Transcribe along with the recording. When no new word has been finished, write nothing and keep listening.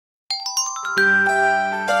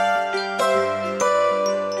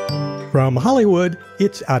From Hollywood,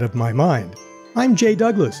 it's Out of My Mind. I'm Jay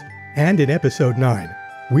Douglas, and in episode 9,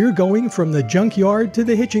 we're going from the junkyard to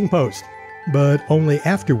the hitching post, but only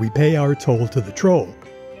after we pay our toll to the troll.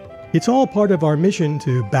 It's all part of our mission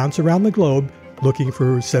to bounce around the globe looking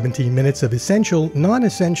for 17 minutes of essential,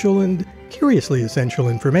 non-essential, and curiously essential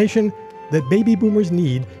information that baby boomers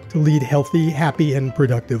need to lead healthy, happy, and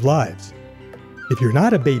productive lives. If you're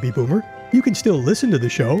not a baby boomer, you can still listen to the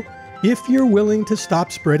show if you're willing to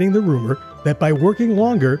stop spreading the rumor that by working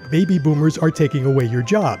longer, baby boomers are taking away your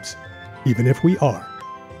jobs, even if we are.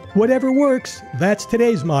 Whatever works, that's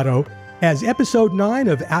today's motto, as episode 9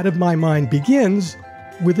 of Out of My Mind begins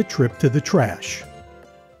with a trip to the trash.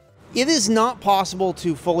 It is not possible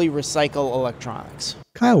to fully recycle electronics.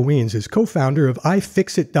 Kyle Wiens is co-founder of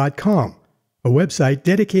iFixit.com, a website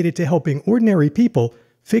dedicated to helping ordinary people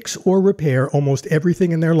fix or repair almost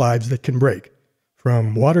everything in their lives that can break,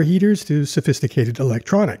 from water heaters to sophisticated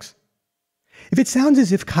electronics. If it sounds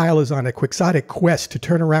as if Kyle is on a quixotic quest to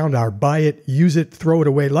turn around our buy it, use it, throw it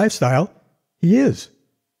away lifestyle, he is.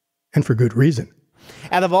 And for good reason.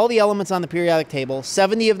 Out of all the elements on the periodic table,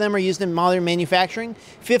 70 of them are used in modern manufacturing,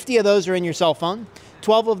 50 of those are in your cell phone,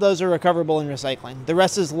 12 of those are recoverable in recycling. The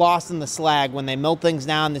rest is lost in the slag. When they melt things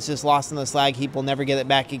down, it's just lost in the slag heap. We'll never get it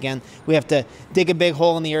back again. We have to dig a big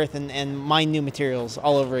hole in the earth and mine new materials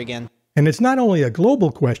all over again. And it's not only a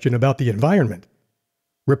global question about the environment.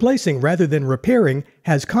 Replacing rather than repairing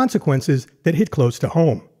has consequences that hit close to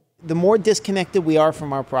home. The more disconnected we are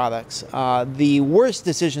from our products, the worse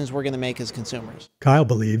decisions we're going to make as consumers. Kyle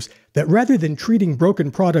believes that rather than treating broken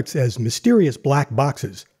products as mysterious black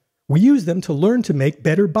boxes, we use them to learn to make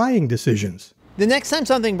better buying decisions. The next time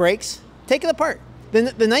something breaks, take it apart.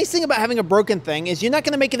 The nice thing about having a broken thing is you're not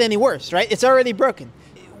going to make it any worse, right? It's already broken.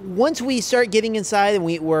 Once we start getting inside and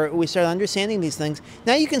we start understanding these things,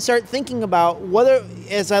 now you can start thinking about whether,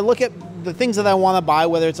 as I look at the things that I want to buy,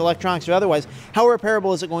 whether it's electronics or otherwise, how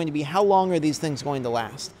repairable is it going to be? How long are these things going to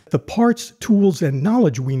last? The parts, tools, and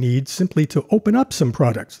knowledge we need simply to open up some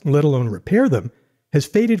products, let alone repair them, has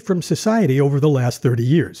faded from society over the last 30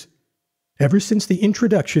 years, ever since the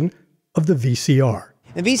introduction of the VCR.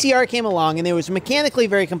 The VCR came along and it was mechanically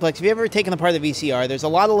very complex. If you've ever taken apart the VCR, there's a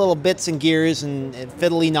lot of little bits and gears and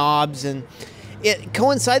fiddly knobs, and it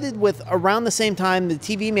coincided with around the same time the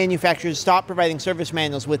TV manufacturers stopped providing service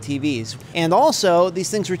manuals with TVs. And also, these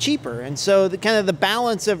things were cheaper. And so the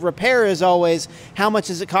balance of repair is always how much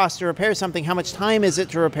does it cost to repair something, how much time is it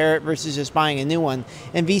to repair it versus just buying a new one.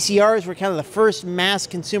 And VCRs were kind of the first mass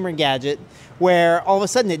consumer gadget where all of a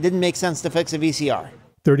sudden it didn't make sense to fix a VCR.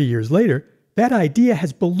 30 years later, that idea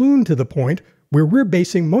has ballooned to the point where we're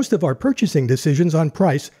basing most of our purchasing decisions on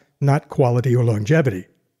price, not quality or longevity.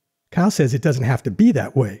 Kyle says it doesn't have to be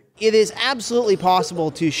that way. It is absolutely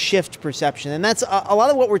possible to shift perception, and that's a lot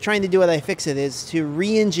of what we're trying to do at iFixit is to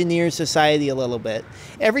re-engineer society a little bit.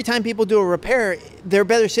 Every time people do a repair, they're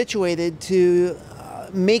better situated to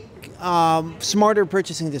make smarter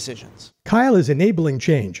purchasing decisions. Kyle is enabling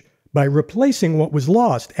change by replacing what was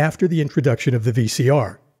lost after the introduction of the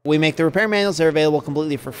VCR. We make the repair manuals. They're available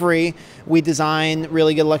completely for free. We design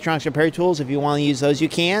really good electronics repair tools. If you want to use those, you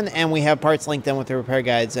can. And we have parts linked in with the repair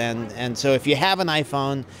guides. And so if you have an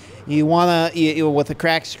iPhone, you want to, with a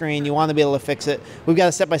cracked screen, you want to be able to fix it, we've got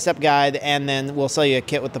a step-by-step guide, and then we'll sell you a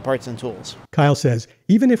kit with the parts and tools. Kyle says,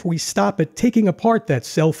 even if we stop at taking apart that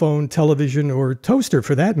cell phone, television, or toaster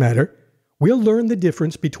for that matter, we'll learn the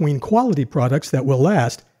difference between quality products that will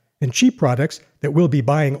last and cheap products that we'll be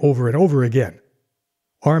buying over and over again.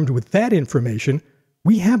 Armed with that information,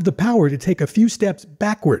 we have the power to take a few steps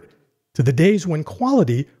backward to the days when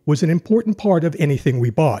quality was an important part of anything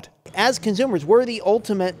we bought. As consumers, we're the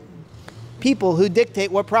ultimate people who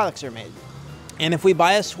dictate what products are made. And if we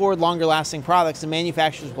bias toward longer-lasting products, the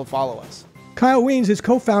manufacturers will follow us. Kyle Wiens is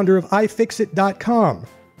co-founder of iFixit.com,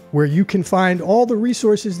 where you can find all the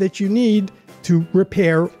resources that you need to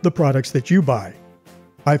repair the products that you buy.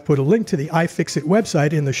 I've put a link to the iFixit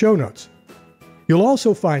website in the show notes. You'll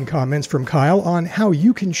also find comments from Kyle on how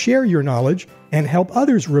you can share your knowledge and help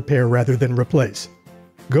others repair rather than replace.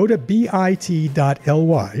 Go to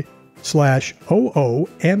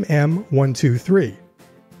bit.ly/OOMM123.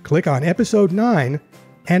 Click on episode 9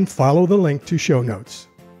 and follow the link to show notes.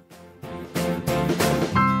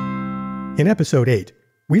 In episode 8,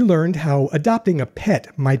 we learned how adopting a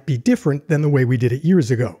pet might be different than the way we did it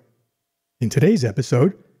years ago. In today's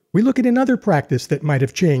episode, we look at another practice that might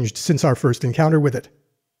have changed since our first encounter with it: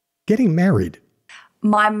 getting married.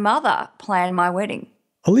 My mother planned my wedding.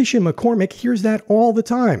 Aleisha McCormack hears that all the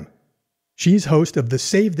time. She's host of the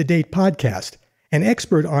Save the Date podcast an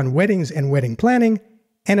expert on weddings and wedding planning,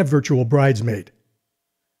 and a virtual bridesmaid.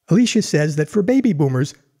 Aleisha says that for baby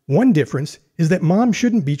boomers, one difference is that mom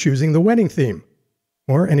shouldn't be choosing the wedding theme,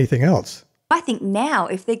 or anything else. I think now,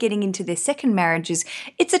 if they're getting into their second marriages,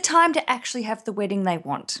 it's a time to actually have the wedding they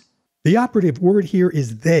want. The operative word here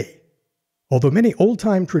is they. Although many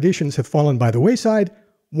old-time traditions have fallen by the wayside,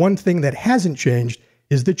 one thing that hasn't changed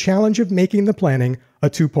is the challenge of making the planning a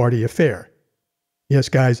two-party affair. Yes,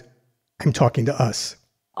 guys, I'm talking to us.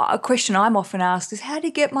 A question I'm often asked is, how do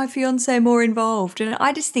you get my fiancé more involved? And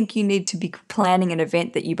I just think you need to be planning an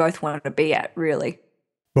event that you both want to be at, really.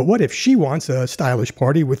 But what if she wants a stylish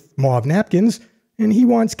party with mauve napkins and he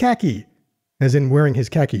wants khaki, as in wearing his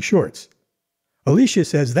khaki shorts? Aleisha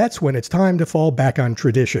says that's when it's time to fall back on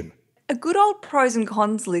tradition. A good old pros and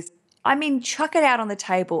cons list. I mean, chuck it out on the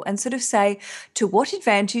table and sort of say, to what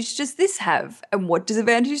advantage does this have? And what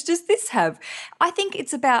disadvantage does this have? I think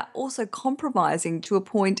it's about also compromising to a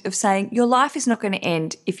point of saying your life is not going to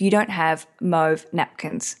end if you don't have mauve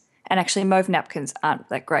napkins. And actually, mauve napkins aren't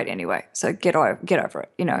that great anyway. So get over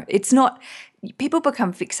it. You know, it's not, people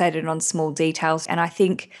become fixated on small details. And I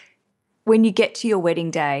think when you get to your wedding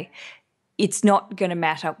day, it's not going to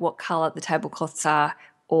matter what colour the tablecloths are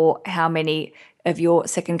or how many of your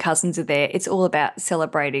second cousins are there. It's all about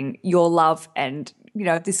celebrating your love and, you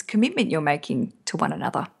know, this commitment you're making to one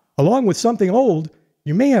another. Along with something old,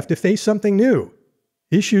 you may have to face something new.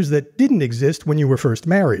 Issues that didn't exist when you were first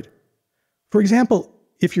married. For example,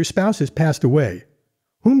 if your spouse has passed away,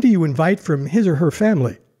 whom do you invite from his or her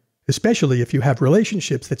family? Especially if you have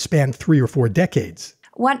relationships that span 3 or 4 decades.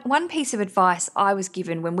 One piece of advice I was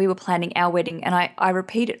given when we were planning our wedding, and I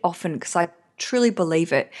repeat it often because I truly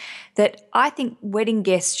believe it, that I think wedding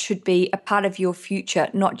guests should be a part of your future,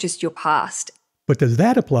 not just your past. But does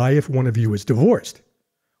that apply if one of you is divorced?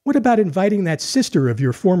 What about inviting that sister of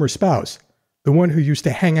your former spouse, the one who used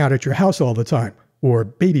to hang out at your house all the time, or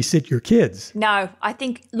babysit your kids? No, I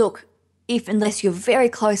think, look, unless you're very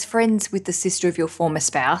close friends with the sister of your former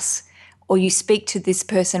spouse, or you speak to this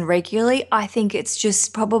person regularly, I think it's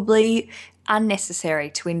just probably unnecessary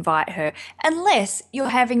to invite her, unless you're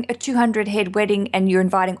having a 200-head wedding and you're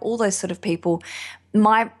inviting all those sort of people.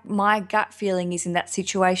 My gut feeling is in that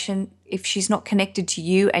situation, if she's not connected to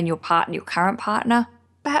you and your current partner,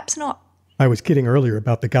 perhaps not. I was kidding earlier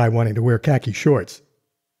about the guy wanting to wear khaki shorts.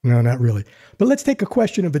 No, not really. But let's take a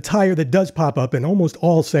question of attire that does pop up in almost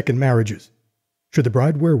all second marriages. Should the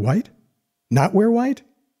bride wear white? Not wear white?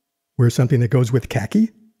 Wear something that goes with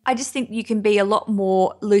khaki? I just think you can be a lot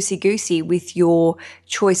more loosey-goosey with your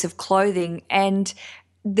choice of clothing, and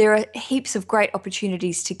there are heaps of great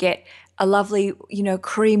opportunities to get a lovely,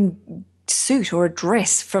 cream suit or a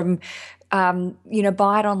dress from, buy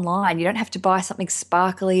it online. You don't have to buy something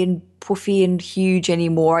sparkly and puffy and huge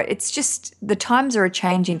anymore. It's just the times are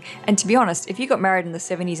changing. And to be honest, if you got married in the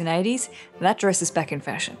 70s and 80s, that dress is back in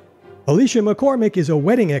fashion. Aleisha McCormack is a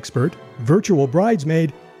wedding expert, virtual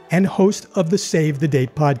bridesmaid, and host of the Save the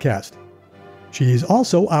Date podcast. She is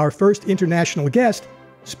also our first international guest,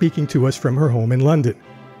 speaking to us from her home in London.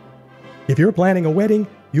 If you're planning a wedding,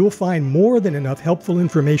 you'll find more than enough helpful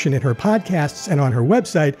information in her podcasts and on her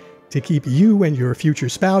website to keep you and your future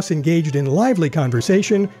spouse engaged in lively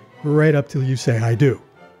conversation right up till you say I do.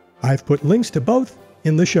 I've put links to both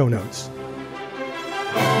in the show notes.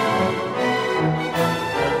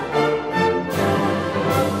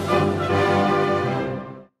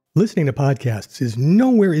 Listening to podcasts is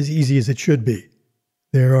nowhere as easy as it should be.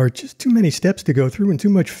 There are just too many steps to go through and too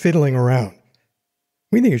much fiddling around.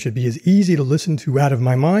 We think it should be as easy to listen to Out of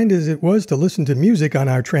My Mind as it was to listen to music on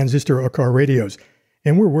our transistor or car radios,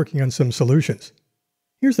 and we're working on some solutions.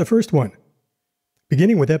 Here's the first one.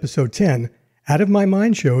 Beginning with episode 10, Out of My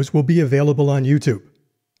Mind shows will be available on YouTube.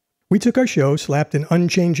 We took our show, slapped an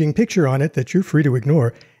unchanging picture on it that you're free to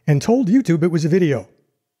ignore, and told YouTube it was a video.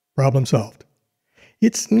 Problem solved.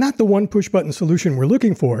 It's not the one push-button solution we're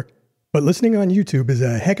looking for, but listening on YouTube is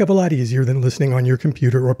a heck of a lot easier than listening on your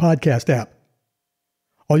computer or podcast app.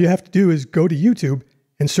 All you have to do is go to YouTube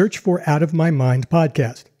and search for Out of My Mind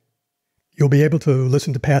podcast. You'll be able to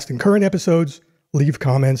listen to past and current episodes, leave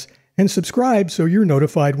comments, and subscribe so you're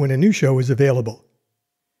notified when a new show is available.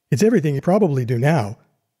 It's everything you probably do now,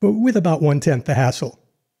 but with about 1/10 the hassle.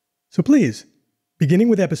 So please, beginning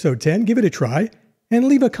with episode 10, give it a try, and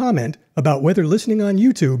leave a comment about whether listening on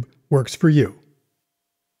YouTube works for you.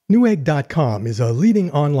 Newegg.com is a leading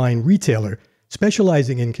online retailer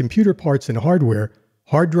specializing in computer parts and hardware,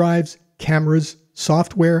 hard drives, cameras,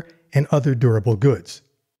 software, and other durable goods.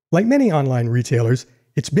 Like many online retailers,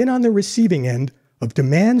 it's been on the receiving end of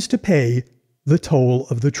demands to pay the toll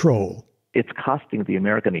of the troll. It's costing the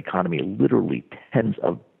American economy literally tens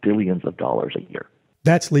of billions of dollars a year.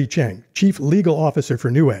 That's Lee Cheng, Chief Legal Officer for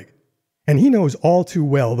Newegg. And he knows all too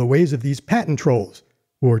well the ways of these patent trolls,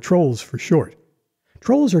 or trolls for short.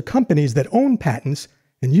 Trolls are companies that own patents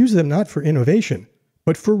and use them not for innovation,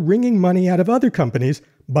 but for wringing money out of other companies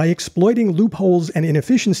by exploiting loopholes and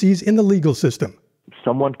inefficiencies in the legal system.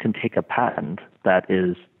 Someone can take a patent that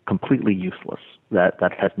is completely useless, that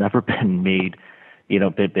has never been made,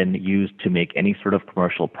 been used to make any sort of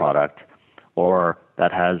commercial product, or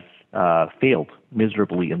that has failed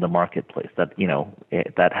miserably in the marketplace,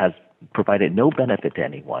 that has provided no benefit to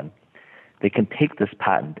anyone. They can take this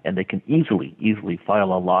patent and they can easily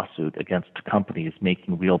file a lawsuit against companies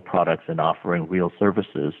making real products and offering real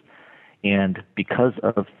services. And because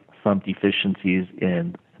of some deficiencies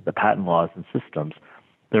in the patent laws and systems,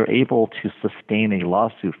 they're able to sustain a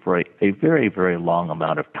lawsuit for a very, very long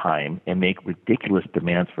amount of time and make ridiculous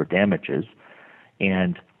demands for damages.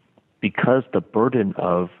 And because the burden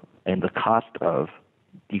of and the cost of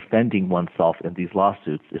defending oneself in these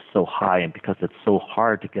lawsuits is so high, and because it's so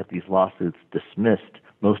hard to get these lawsuits dismissed,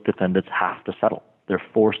 most defendants have to settle. They're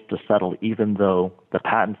forced to settle even though the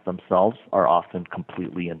patents themselves are often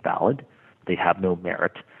completely invalid. They have no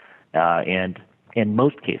merit. And in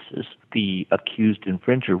most cases, the accused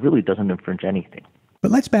infringer really doesn't infringe anything.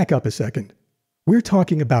 But let's back up a second. We're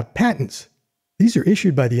talking about patents. These are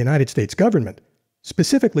issued by the United States government,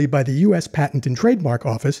 specifically by the U.S. Patent and Trademark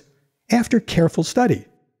Office, after careful study.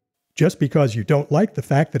 Just because you don't like the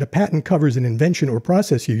fact that a patent covers an invention or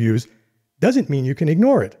process you use doesn't mean you can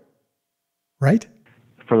ignore it. Right?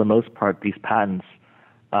 For the most part, these patents,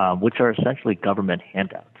 which are essentially government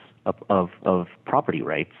handouts of property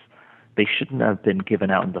rights, they shouldn't have been given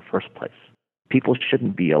out in the first place. People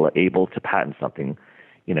shouldn't be able to patent something,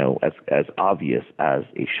 as obvious as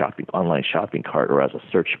a online shopping cart, or as a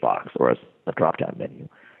search box, or as a drop-down menu,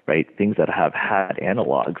 right? Things that have had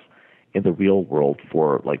analogs in the real world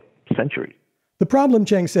for centuries. The problem,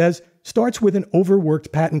 Cheng says, starts with an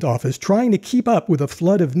overworked patent office trying to keep up with a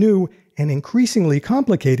flood of new and increasingly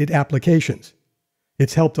complicated applications.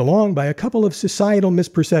 It's helped along by a couple of societal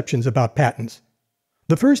misperceptions about patents.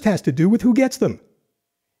 The first has to do with who gets them.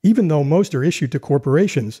 Even though most are issued to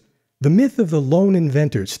corporations, the myth of the lone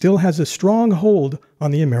inventor still has a strong hold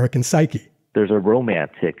on the American psyche. There's a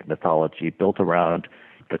romantic mythology built around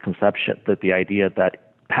the conception, that the idea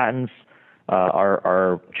that patents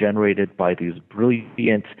are generated by these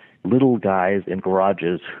brilliant little guys in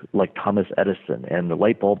garages like Thomas Edison, and the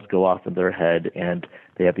light bulbs go off in their head, and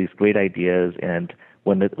they have these great ideas, and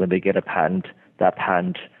when they get a patent, that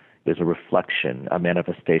patent is a reflection, a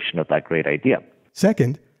manifestation of that great idea.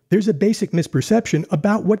 Second, there's a basic misperception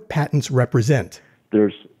about what patents represent.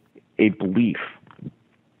 There's a belief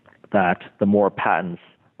that the more patents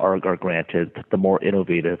are granted, the more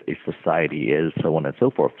innovative a society is, so on and so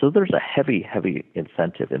forth. So there's a heavy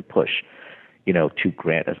incentive and push, to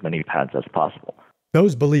grant as many patents as possible.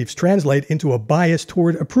 Those beliefs translate into a bias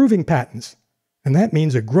toward approving patents, and that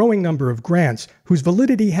means a growing number of grants whose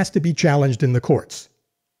validity has to be challenged in the courts.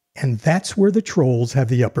 And that's where the trolls have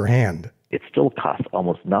the upper hand. It still costs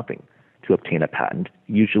almost nothing to obtain a patent,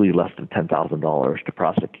 usually less than $10,000 to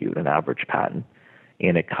prosecute an average patent,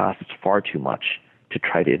 and it costs far too much to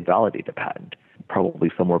try to invalidate a patent, probably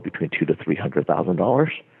somewhere between $200,000 to $300,000.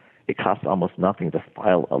 It costs almost nothing to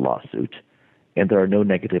file a lawsuit, and there are no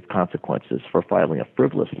negative consequences for filing a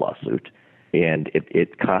frivolous lawsuit. And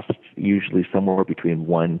it costs usually somewhere between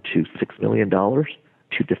 $1 to $6 million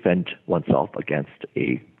to defend oneself against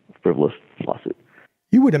a frivolous lawsuit.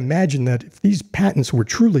 You would imagine that if these patents were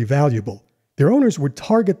truly valuable, their owners would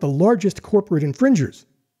target the largest corporate infringers.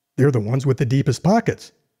 They're the ones with the deepest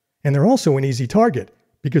pockets. And they're also an easy target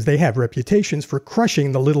because they have reputations for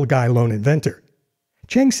crushing the little guy lone inventor.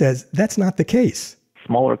 Cheng says that's not the case.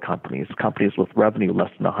 Smaller companies with revenue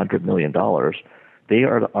less than $100 million, they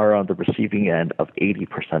are on the receiving end of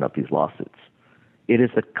 80% of these lawsuits. It is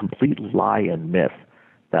a complete lie and myth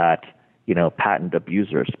that patent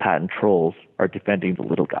abusers, patent trolls are defending the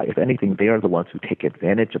little guy. If anything, they are the ones who take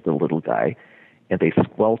advantage of the little guy, and they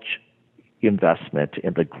squelch investment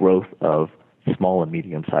in the growth of small and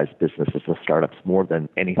medium-sized businesses and startups more than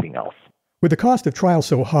anything else. With the cost of trial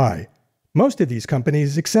so high, most of these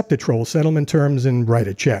companies accept the troll settlement terms and write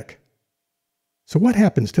a check. So what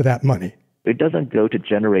happens to that money? It doesn't go to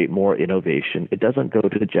generate more innovation. It doesn't go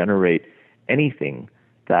to generate anything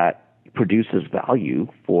that produces value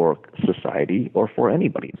for society or for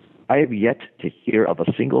anybody. I have yet to hear of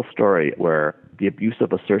a single story where the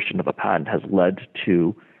abusive assertion of a patent has led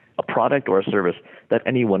to a product or a service that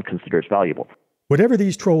anyone considers valuable. Whatever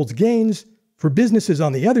these trolls' gains, for businesses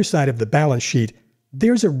on the other side of the balance sheet,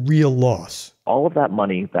 there's a real loss. All of that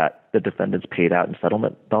money that the defendants paid out in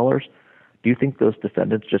settlement dollars, do you think those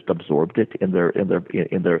defendants just absorbed it in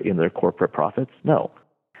their corporate profits? No.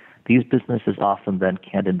 These businesses often then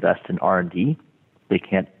can't invest in R&D. They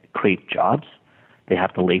can't create jobs. They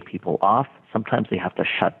have to lay people off. Sometimes they have to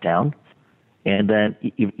shut down. And then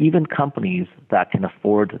even companies that can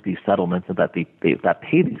afford these settlements and that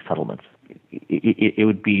pay these settlements, it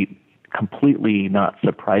would be completely not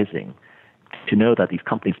surprising to know that these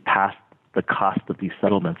companies pass the cost of these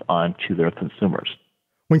settlements on to their consumers.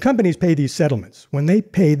 When companies pay these settlements, when they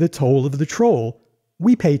pay the toll of the troll,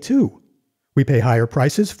 we pay too. We pay higher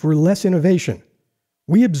prices for less innovation.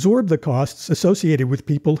 We absorb the costs associated with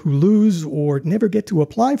people who lose or never get to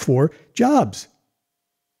apply for jobs.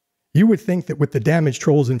 You would think that with the damage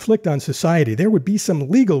trolls inflict on society, there would be some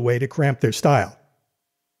legal way to cramp their style.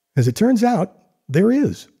 As it turns out, there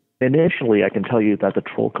is. Initially, I can tell you that the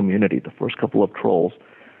troll community, the first couple of trolls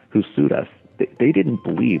who sued us, they couldn't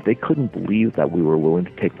believe that we were willing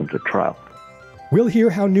to take them to trial. We'll hear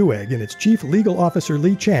how Newegg and its chief legal officer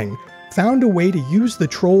Lee Cheng found a way to use the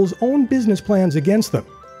trolls' own business plans against them,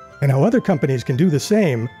 and how other companies can do the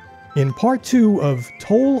same in part 2 of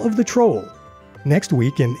Toll of the Troll, next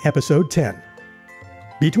week in episode 10.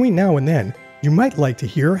 Between now and then, you might like to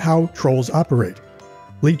hear how trolls operate.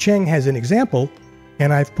 Lee Cheng has an example,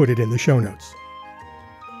 and I've put it in the show notes.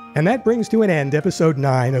 And that brings to an end episode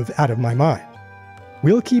 9 of Out of My Mind.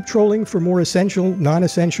 We'll keep trolling for more essential,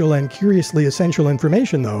 non-essential, and curiously essential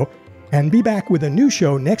information, though, and be back with a new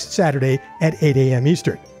show next Saturday at 8 a.m.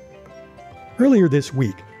 Eastern. Earlier this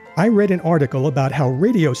week, I read an article about how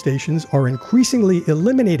radio stations are increasingly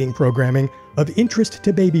eliminating programming of interest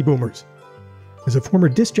to baby boomers. As a former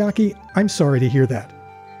disc jockey, I'm sorry to hear that.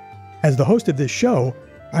 As the host of this show,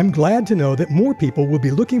 I'm glad to know that more people will be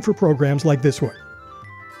looking for programs like this one.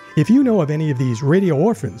 If you know of any of these radio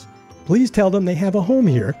orphans, please tell them they have a home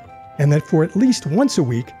here, and that for at least once a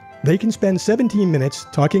week, they can spend 17 minutes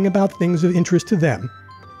talking about things of interest to them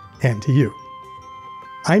and to you.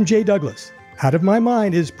 I'm Jay Douglas. Out of My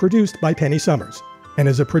Mind is produced by Penny Summers and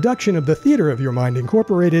is a production of the Theater of Your Mind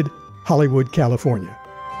Incorporated, Hollywood, California.